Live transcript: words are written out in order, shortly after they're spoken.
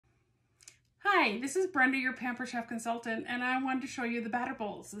Hi, this is Brenda, your Pampered Chef Consultant, and I wanted to show you the batter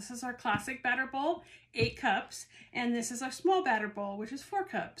bowls. This is our classic batter bowl, 8 cups, and this is our small batter bowl, which is 4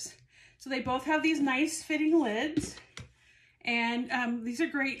 cups. So they both have these nice fitting lids, and these are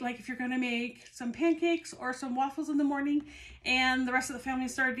great like if you're going to make some pancakes or some waffles in the morning and the rest of the family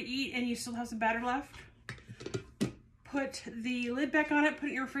started to eat and you still have some batter left. Put the lid back on it, put it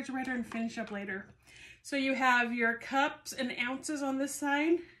in your refrigerator, and finish up later. So you have your cups and ounces on this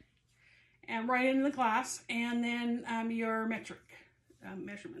side, and right in the glass, and then your metric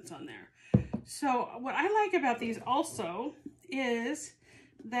measurements on there. So what I like about these also is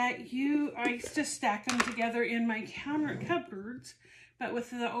that I just stack them together in my counter cupboards, but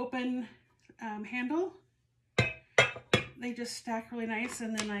with the open handle, they just stack really nice,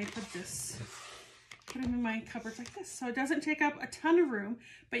 and then I put them in my cupboards like this. So it doesn't take up a ton of room,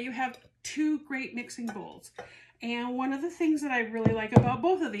 but you have 2 great mixing bowls. And one of the things that I really like about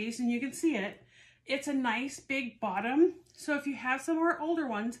both of these, and you can see it, it's a nice big bottom. So if you have some of our older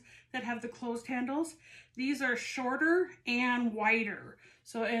ones that have the closed handles, these are shorter and wider.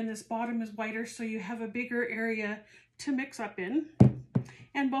 So, and this bottom is wider, so you have a bigger area to mix up in.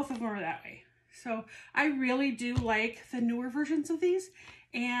 And both of them are that way. So I really do like the newer versions of these,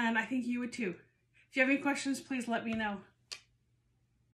 and I think you would too. If you have any questions, please let me know.